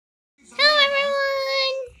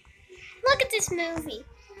this movie.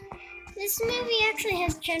 This movie actually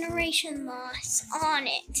has generation loss on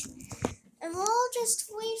it. And we'll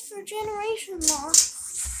just wait for generation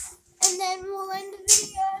loss. And then we'll end the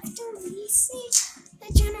video after we see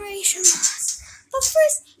the generation loss. But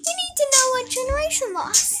first, you need to know what generation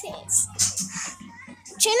loss is.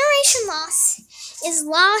 Generation loss is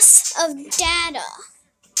loss of data.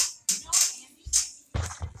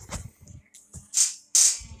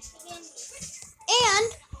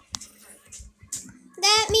 And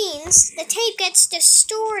that means the tape gets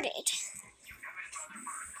distorted.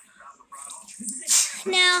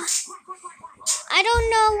 Now, I don't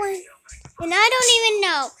know when, and I don't even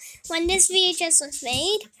know when this VHS was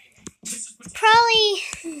made. Probably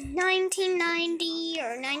 1990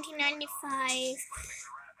 or 1995,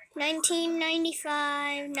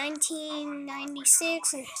 1995,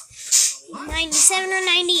 1996, or 97 or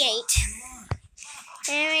 98.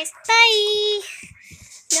 Anyways, bye!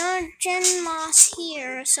 No gen loss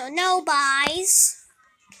here, so no buys.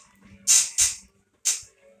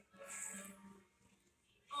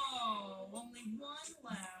 Oh, only one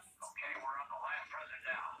left. Okay, we're on the last present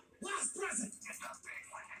now. Last present! It's a big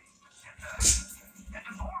one. It's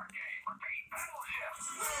a board game for Pete Battleship.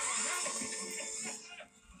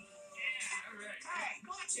 Yeah, alright. Hey,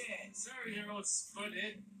 watch it! Sorry, Hero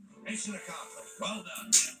Sputted. Mission accomplished. Well done.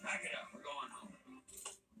 Pack it up. We're going home.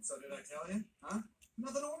 So did I tell you? Huh?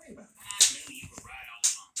 Nothing to worry about. I knew you were right all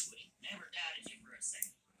along, Woody. Never doubted you for a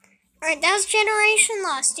second. Alright, that was generation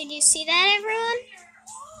loss. Did you see that, everyone?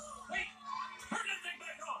 Wait! Turn that thing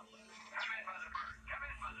back on! Come in, Buzzard. Come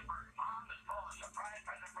in, Buzzard. Mom has pulled a surprise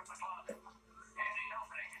present from the closet. Andy's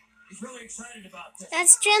opening it. He's really excited about this.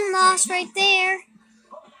 That's gen loss right there.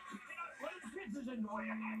 What is kids is in Boy,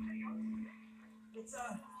 I can't see you. It's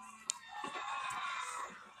a...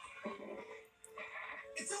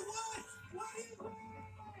 It's a what? What is it?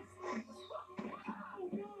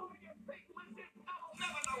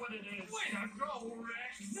 Never know what it is. Way to go,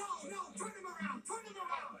 Rex. No, turn him around.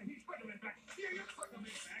 He's putting him back. Here, you're putting him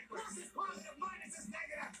back. Plus is positive, minus is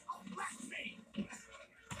negative. Oh, bless me.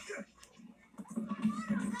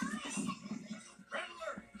 Red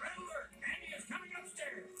alert. Andy is coming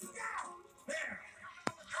upstairs. There.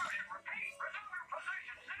 Charlie, repeat. Resume your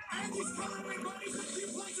positions now. Andy's coming, everybody. Put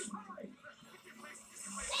your places hurry.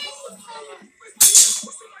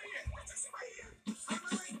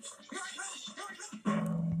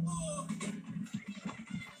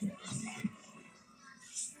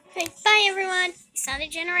 Bye, everyone. You saw the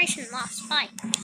generation loss. Bye.